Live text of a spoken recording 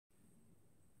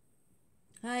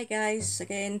Hi guys,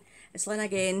 again, it's Lynn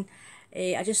again.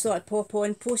 I just thought I'd pop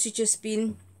on. Post has just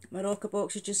been, my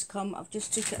Roccabox has just come. I've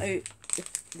just took it out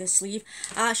the sleeve.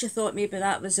 I actually thought maybe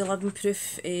that was the 11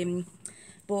 proof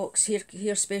box,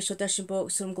 here special edition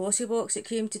box from Glossybox that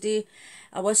came today.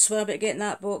 I was swearing about getting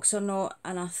that box or not,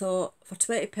 and I thought for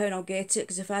 £20 I'll get it,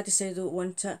 because if I decide I don't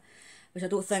want it, which I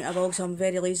don't think I will because I'm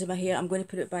very lazy in my hair, I'm going to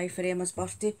put it by for Emma's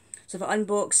birthday. So if I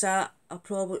unbox that, I'll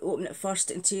probably open it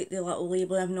first and take the little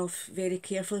label off very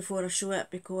carefully before I show it,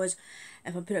 because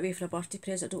if I put it away for a birthday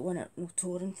present, I don't want it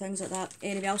torn and things like that.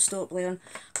 Anyway, I'll stop blaring.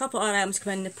 A couple of other items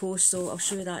come in the post, so I'll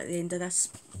show you that at the end of this.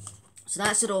 So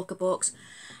that's the Roccabox.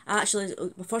 Actually,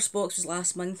 my first box was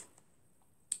last month,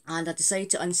 and I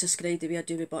decided to unsubscribe the way I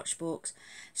do with Birchbox,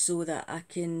 so that I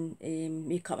can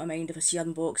make up my mind if I see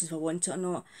unboxings, if I want it or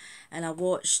not. And I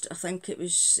watched, I think it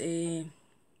was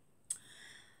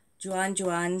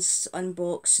Joanne's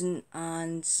unboxing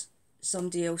and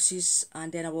somebody else's,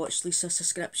 and then I watched Lisa's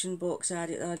subscription box I had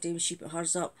it the other day when she put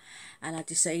hers up, and I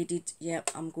decided,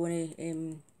 yep, I'm going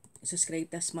to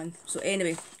subscribe this month. So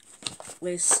anyway,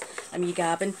 less me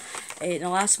gabbing.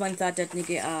 Now last month I didn't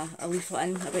get a leaflet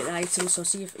in about the items, so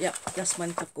see if, yep, this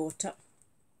month I've got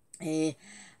it.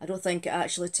 I don't think it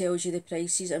actually tells you the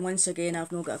prices, and once again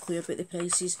I've not got a clue about the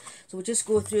prices, so we'll just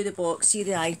go through the box, see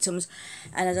the items,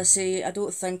 and as I say, I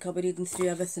don't think I'll be reading through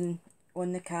everything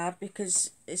on the card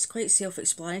because it's quite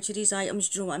self-explanatory, these items,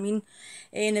 do you know what I mean?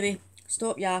 Anyway,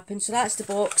 stop yapping. So that's the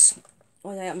box,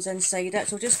 all the items inside it,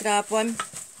 so I'll just grab one,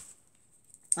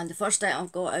 and the first item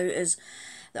I've got out is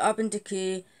the Urban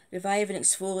Decay Reviving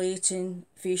Exfoliating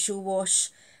Facial Wash,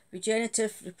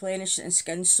 regenerative, replenishing and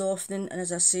skin softening. And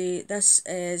as I say, this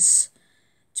is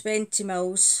 20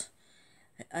 mils.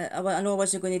 I know I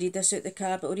wasn't going to read this out the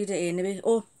card, but I'll read it anyway.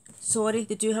 Oh, sorry,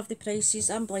 they do have the prices.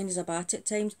 I'm blind as a bat at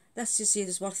times. This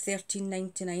is worth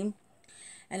 £13.99.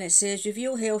 And it says,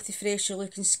 reveal healthy, fresher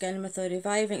looking skin with a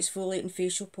reviving exfoliating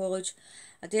facial polish.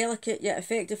 A delicate yet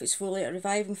effective exfoliator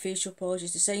reviving facial polish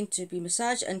is designed to be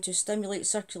massaged into, stimulate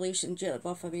circulation and gently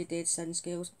buff away dead skin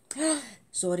cells.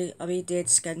 Away dead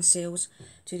skin cells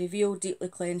to reveal deeply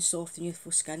cleansed, soft and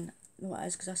youthful skin. I know it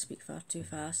is because I speak far too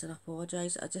fast and I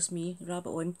apologise. It's just me,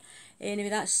 rabbit on. Anyway,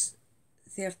 that's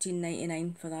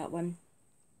 £13.99 for that one.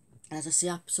 And as I say,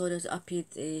 I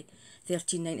paid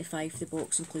 £13.95 for the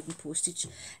box including postage.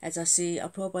 As I say, I'll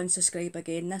probably unsubscribe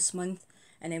again this month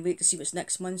and then wait to see what's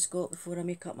next month's got before I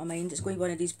make up my mind. It's going to be one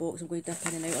of these boxes I'm going to dip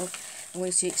in and out of. I'm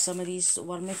going to take some of these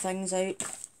wormy things out.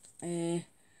 And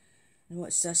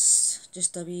what's this?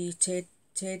 Just a wee Ted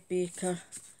Baker.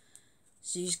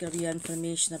 So you've got a wee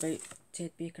information about Ted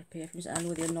Baker perfumes. I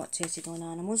know they're not tested on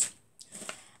animals.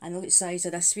 And look at the size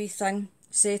of this wee thing.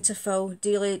 Cetaphil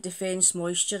Daily Defence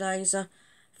Moisturiser,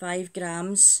 5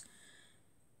 grams.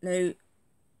 Now,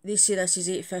 they say this is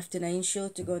 £8.59, surely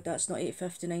to God that's not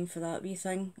 £8.59 for that wee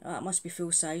thing. That must be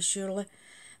full size surely.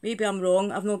 Maybe I'm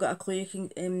wrong, I've not got a clue,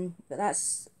 but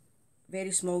that's a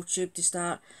very small tube to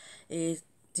start to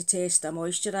test a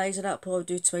moisturiser. That'll probably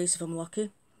do twice if I'm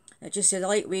lucky. It just said a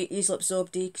lightweight, easily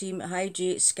absorbed day cream, it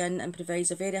hydrates skin and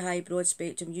provides a very high broad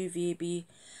spectrum UVB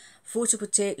photo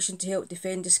protection to help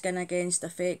defend the skin against the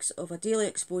effects of a daily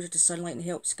exposure to sunlight and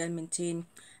help skin maintain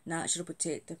natural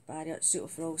protective barrier. It's suitable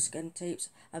for all skin types.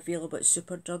 Available at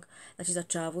Superdrug. This is a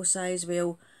travel size.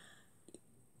 Well,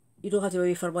 you don't have to be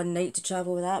away for one night to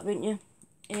travel with that, wouldn't you?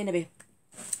 Anyway,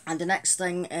 and the next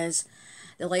thing is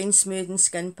the Line Smoothing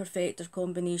Skin Perfector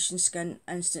Combination Skin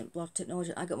Instant Blur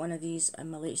Technology. I got one of these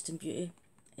in my latest in beauty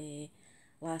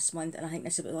last month, and I think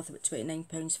this is worth about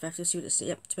 £29.50. See what it says?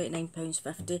 Yep,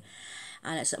 £29.50.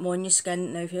 And it's at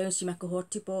Monuskin. Now, if you haven't seen my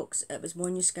cohorty box, it was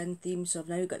Monuskin theme, so I've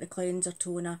now got the cleanser,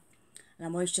 toner, and a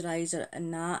moisturiser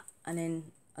in that, and then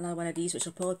another one of these, which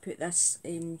I'll probably put this.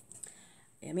 I'm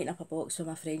making up a box for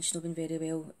my French, not been very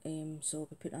well, so I'll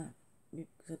be putting that.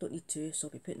 Because I don't need two, so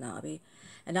I'll be putting that away.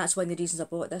 And that's one of the reasons I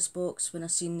bought this box. When I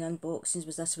seen the unboxings,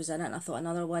 was this was in it, and I thought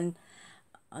another one,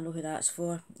 I know who that's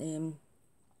for.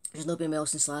 There's nobody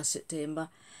else since last September,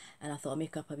 and I thought I'd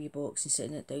make up a wee box and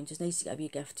setting it down. Just nice to get a wee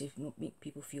gift to make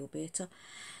people feel better.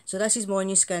 So this is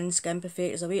Monuskin Skin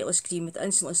Perfect. It's a weightless cream with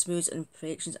instantly smooths and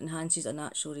imperfections, enhances a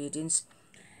natural radiance.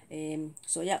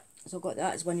 So yeah, so I got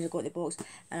that as one I got the box,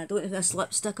 and I don't know if this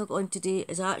lipstick I got on today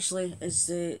is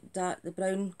the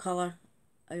brown colour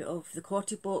out of the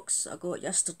Corty box I got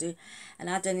yesterday, and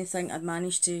I didn't think I'd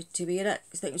managed to wear it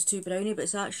because I think it was too browny, but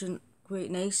it's actually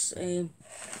quite nice.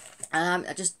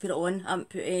 I just put it on. I haven't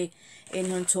put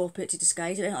anything on top of it to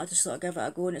disguise it. I just thought I'd give it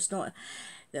a go, and it's not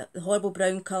the horrible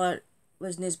brown colour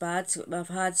wasn't as bad. I've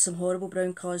had some horrible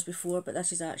brown colours before, but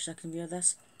this is actually, I can wear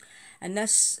this. And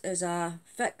this is a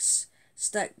Fix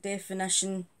Stick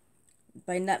Definition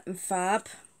by Nip and Fab,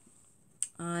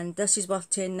 and this is worth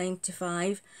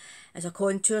 £10.95. It's a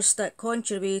contour stick,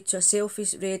 contour away to a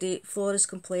selfie ready flawless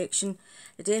complexion.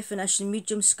 The definition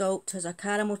medium sculpt, has a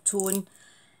caramel tone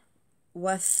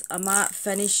with a matte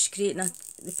finish, creating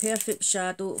the perfect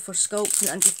shadow for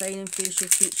sculpting and defining facial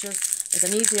features. It's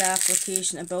an easy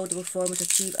application and buildable form to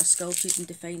achieve a sculpted and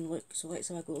defined look. So let's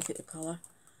have a go look at the colour.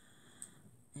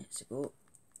 Let's go.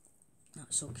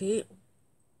 That's okay.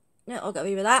 Yeah, I'll get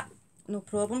away with that. No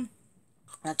problem.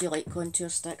 I do like contour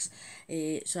sticks.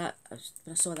 So that,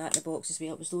 when I saw that in the box as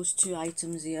well, it was those two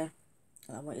items there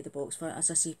that I wanted the box for.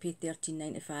 As I say, paid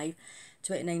 £13.95,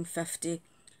 £29.50,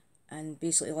 and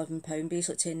basically £11,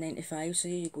 basically £10.95. So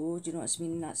here you go. Do you know what I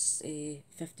mean? That's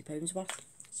 £50 worth.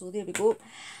 So there we go.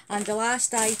 And the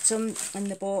last item in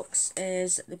the box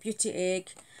is the Beauty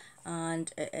Egg,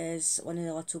 and it is one of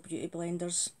the little beauty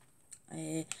blenders.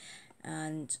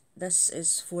 And this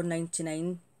is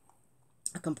 £4.99.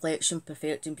 A complexion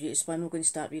perfecting beauty sponge. We're going to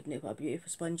start reading out what a beauty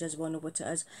sponge is. We know what it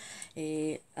is.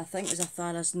 I think as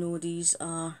far as know, these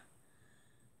are,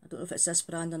 I don't know if it's this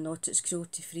brand or not, it's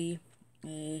cruelty free.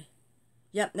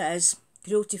 Yep, that is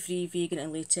cruelty free, vegan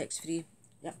and latex free.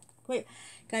 Yep, quite,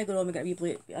 can't go wrong with a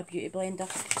beauty blender.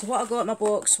 So what I got in my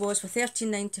box was for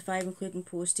 £13.95 including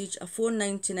postage, a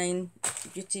 £4.99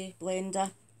 beauty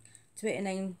blender,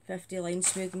 £29.50 line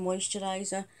smooth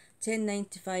moisturiser,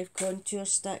 £10.95 contour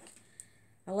stick,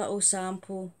 a little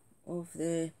sample of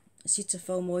the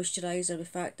Cetaphil moisturiser with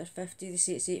factor 50. They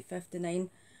say it's £8.59.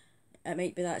 It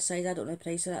might be that size. I don't know the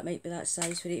price of that. It might be that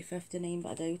size for £8.59,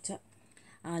 but I doubt it.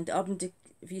 And Urban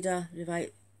Decay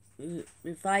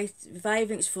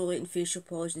Reviving Exfoliating Facial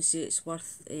Polish, and they say it's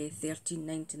worth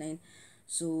 £13.99.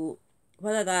 So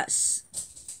whether that's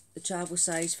the travel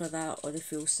size for that or the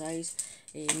full size.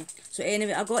 So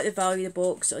anyway, I got the value of the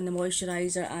box on the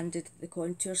moisturiser and the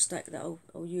contour stick that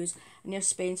I'll use. And there's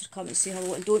Spencer coming to say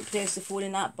hello, and don't press the phone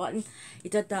in that button. He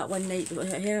did that one night,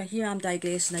 but here I'm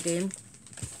digressing again.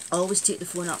 I always take the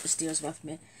phone up the stairs with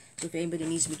me, so if anybody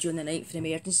needs me during the night for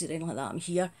emergency or anything like that, I'm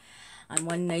here. And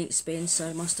one night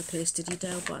Spencer must have pressed the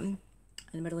dial button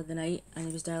in the middle of the night, and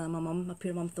he was dialing my mum. My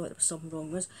poor mum thought there was something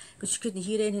wrong with us, because she couldn't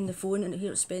hear anything on the phone, and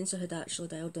here Spencer had actually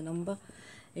dialed the number.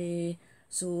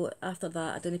 So after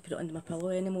that I didn't put it under my pillow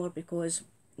anymore, because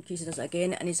in case he does it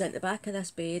again. And he's at the back of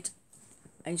this bed,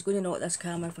 and he's going to knock this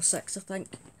camera for 6, I think.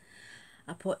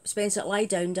 I put, Spencer, lie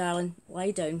down darling,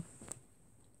 lie down.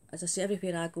 As I say,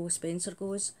 everywhere I go, Spencer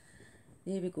goes.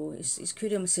 There we go, he's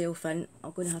cooled himself in.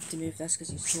 I'm going to have to move this because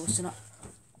he's tossing it.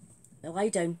 Now lie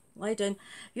down, lie down.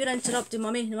 You're interrupting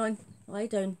mummy, come on, lie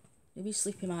down. You wee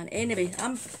sleepy man. Anyway,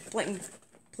 I'm playing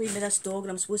with this dog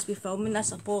and I'm supposed to be filming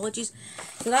this, apologies.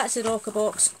 So that's the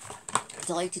Roccabox,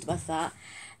 delighted with that.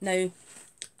 Now,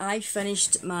 I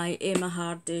finished my Emma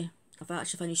Hardy, I've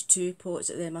actually finished 2 pots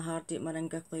of the Emma Hardy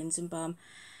Moringa Cleansing Balm.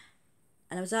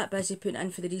 And I was that busy putting it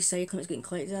in for the recycling, it was getting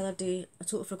collected the other day. I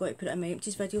totally forgot to put it in my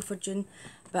empties video for June.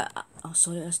 But, oh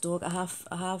sorry this dog, I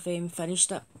have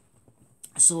finished it.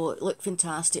 So it looked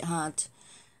fantastic, had,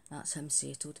 that's him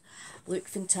settled, looked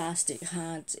fantastic,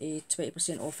 had a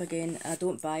 20% off again. I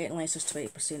don't buy it unless there's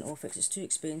 20% off because it's too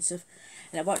expensive.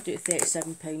 And it worked out at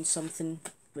 £37 something,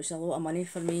 which is a lot of money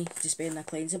for me to spend on a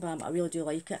cleansing balm. I really do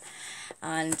like it.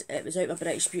 And it was out my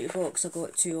British Beauty box, I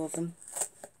got 2 of them.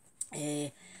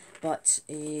 But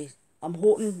I'm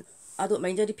hoping, I don't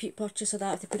mind a repeat purchase of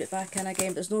that if they put it back in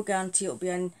again. But there's no guarantee it'll be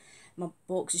in. My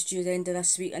box is due the end of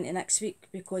this week into next week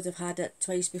because I've had it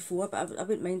twice before, but I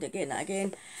wouldn't mind it getting it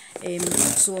again.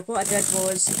 So what I did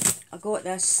was, I got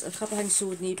this, a couple of things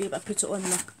sold on eBay, but I put it on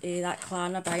my, that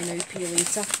Klarna buy now pay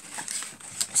later.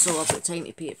 So I've got time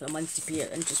to pay it for a month to pay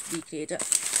it and just recreate it.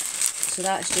 So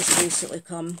that's just basically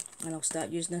come, and I'll start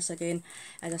using this again.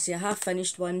 As I say, I have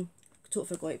finished one,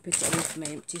 totally forgot to put it away from my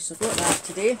empty, so I got that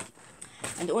today.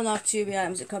 And the only other 2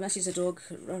 items that come, this is a dog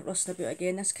rusting about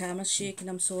again, this camera's shaking,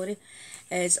 I'm sorry,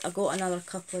 is I got another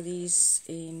couple of these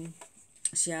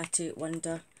Ciate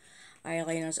Wonder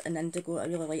eyeliners in indigo. I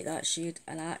really like that shade,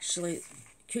 and I actually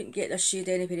couldn't get this shade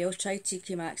anywhere else. Tried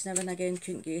TK Maxx and everything again,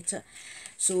 couldn't get it.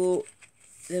 So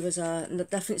there was the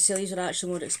different series were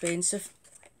actually more expensive,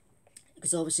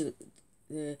 because obviously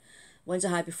the ones I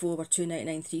had before were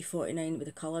 £2.99, £3.49 with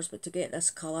the colours, but to get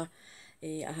this colour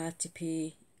I had to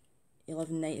pay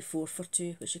 £11.94 for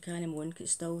 2, which you can't moan because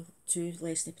it's still 2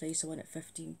 less than the price I won at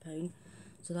 £15.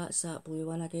 So that's that blue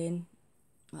one again.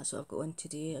 That's what I've got on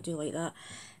today. I do like that.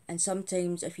 And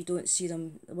sometimes if you don't see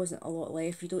them, there wasn't a lot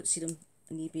left, if you don't see them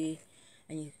on eBay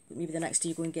and maybe the next day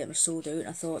you go and get them sold out, and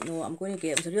I thought no, I'm going to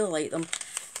get them because I really like them.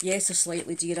 Yes, they're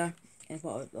slightly dearer, and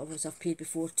what I've paid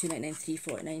before, £2.99,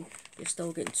 £3.49, you're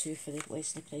still getting 2 for the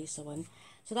less than the price of 1.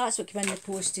 So that's what came in the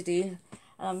post today.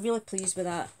 I'm really pleased with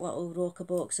that little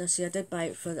Roccabox. I say I did buy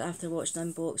it for after watching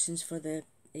unboxings for the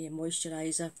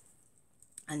moisturiser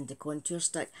and the contour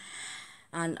stick.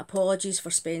 And apologies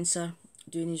for Spencer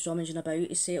doing his rummaging about.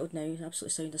 He's settled now, absolutely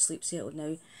sound asleep, settled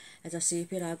now. As I say,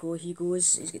 where I go, he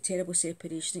goes. He's got terrible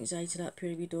separation anxiety, that poor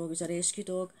wee dog. He's a rescue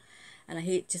dog. And I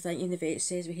hate to think, the vet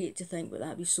says, we hate to think what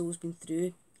that wee soul's been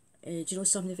through. Do you know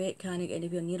something? The vet can't get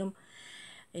anywhere near him.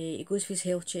 He goes for his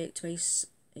health check twice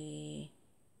a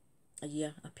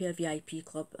year. I pay a VIP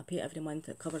club. I pay it every month.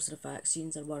 It covers their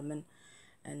vaccines, their worming,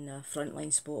 and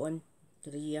frontline spot on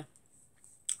for the year.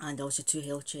 And also 2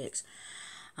 health checks.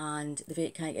 And the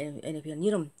vet can't get anywhere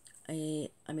near him. I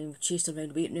mean, we've chased him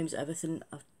around waiting rooms, everything.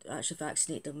 I've actually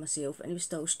vaccinated him myself, and he was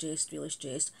still stressed, really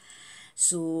stressed.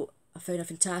 So I found a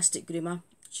fantastic groomer.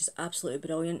 She's absolutely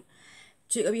brilliant.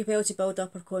 Took a wee while to build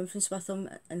up her confidence with him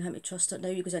and him to trust her. Now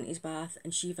he goes into his bath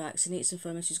and she vaccinates him for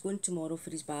him. She's going tomorrow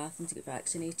for his bath and to get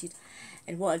vaccinated.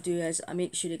 And what I do is I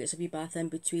make sure he gets a wee bath in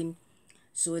between,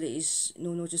 so that he's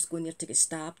no just going there to get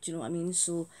stabbed, you know what I mean?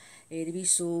 So the wee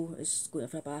soul is going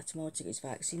for a bath tomorrow to get his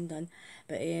vaccine done.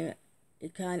 But it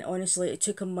can, honestly, it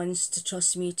took him months to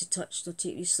trust me to touch, to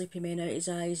take these sleepy men out of his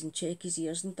eyes and check his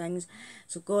ears and things.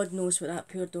 So God knows what that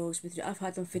poor dog's been through. I've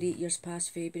had him for 8 years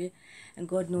past February, and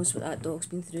God knows what that dog's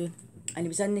been through. And he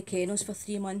was in the kennels for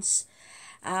 3 months.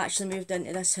 I actually moved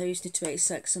into this house the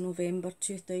 26th of November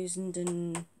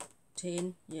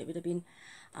 2010, yeah, it would have been.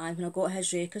 And when I got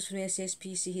his records from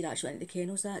SSPC, he'd actually went into the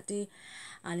kennels that day.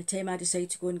 And the time I decided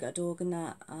to go and get a dog and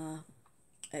that,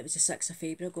 it was the 6th of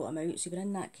February I got him out, so he'd been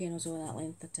in that kennels all that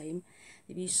length of time.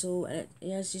 The wee soul,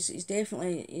 he's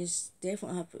definitely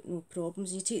have no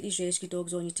problems. You take these rescue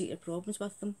dogs on, you take your problems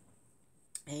with them.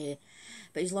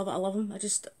 But I love him.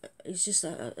 He's just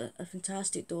a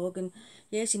fantastic dog, and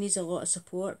yes, he needs a lot of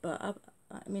support, but I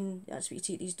mean, that's what you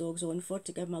take these dogs on for,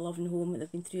 to give them a loving home.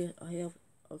 They've been through a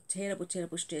terrible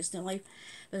stress in their life.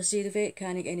 But I say the vet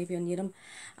can't get anywhere near him,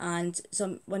 and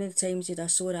one of the times he had a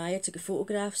sore eye, I took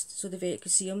photographs so the vet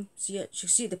could see him, see it. She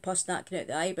could see the pus that coming out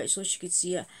the eye, but so she could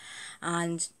see it,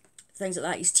 and things like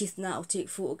that, his teeth and that. I'll take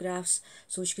photographs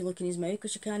so she could look in his mouth,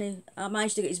 because I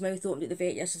managed to get his mouth opened at the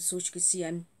vet yesterday so she could see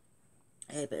him.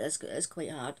 But it's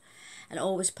quite hard, and I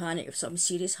always panic if something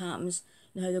serious happens.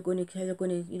 You know how they're going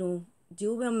to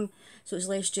deal with him, so it's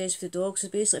less stress for the dog. So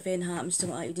basically, if anything happens to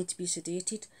him, like, you need to be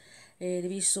sedated, the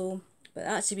wee soul. But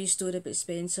that's a wee story about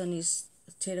Spencer and his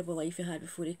terrible life he had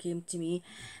before he came to me.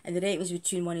 And the rank was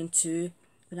between 1 and 2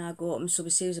 when I got him, so we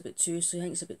say he was about 2, so I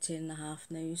think it's about 10.5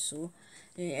 now. So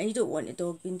and you don't want the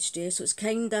dog being stressed, so it's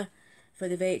kinder for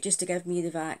the vet just to give me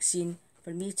the vaccine,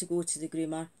 for me to go to the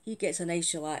groomer. He gets a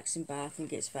nice relaxing bath and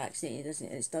gets vaccinated, doesn't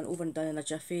it? It's done over and done in a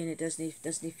jiffy, and he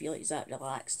doesn't feel like he's that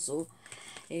relaxed. So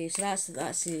so that's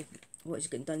what he's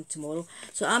getting done tomorrow.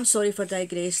 So I'm sorry for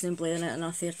digressing and blaring it in a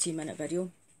 13-minute video.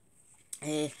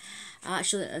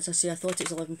 Actually, as I say, I thought it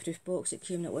was a 11 proof box. It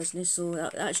came and it wasn't, so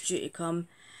that's due to come.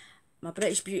 My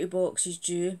British Beauty box is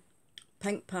due.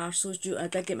 Pink parcel's due. I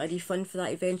did get my refund for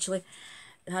that eventually.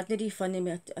 I had no refund in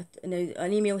me.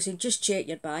 An email saying just check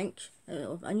your bank.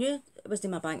 I knew it wasn't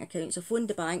in my bank account, so I phoned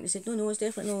the bank. They said no, it's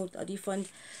definitely not a refund.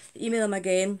 Email them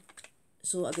again.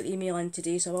 So I got the email in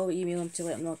today, so I will email them to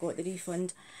let them know I got the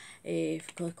refund,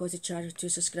 because they charged 2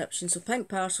 subscriptions. So pink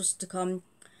parcels to come,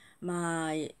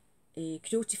 my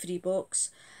cruelty free box,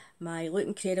 my Look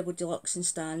Incredible Deluxe and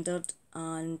Standard,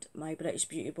 and my British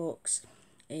Beauty box.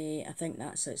 I think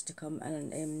that's it's to come,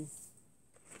 and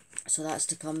so that's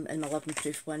to come in my 11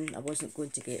 proof one. I wasn't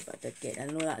going to get, but I did get it. I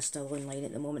know that's still online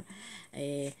at the moment.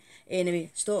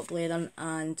 Anyway, stop blaring,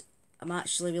 and I'm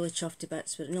actually really chuffed to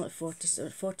bits. We're nearly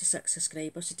 46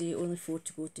 subscribers today, only 4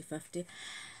 to go to 50.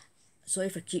 Sorry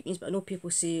for keeping these, but I know people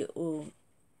say, oh,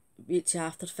 wait till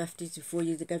after 50 before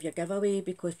you give your giveaway,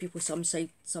 because people some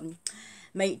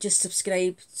might just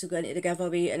subscribe to go into the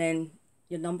giveaway and then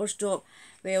your numbers drop.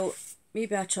 Well,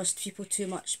 maybe I trust people too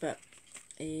much, but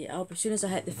as soon as I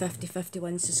hit the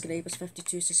 51 subscribers,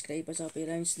 52 subscribers, I'll be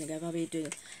announcing the giveaway,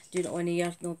 doing it on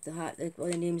air, the hat, all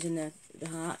the names in the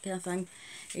hat kind of thing.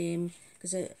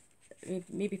 Because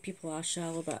maybe people are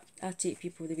shallow, but I take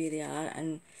people the way they are,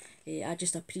 and I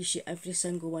just appreciate every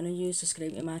single one of you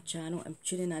subscribing to my channel and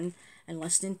tuning in and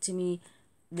listening to me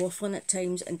waffling at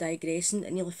times and digressing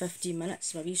at nearly 15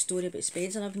 minutes. My wee story about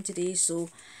Spencer having today. So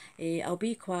I'll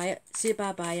be quiet, say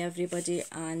bye bye everybody,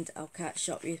 and I'll catch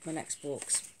up with my next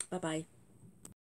box. Bye bye.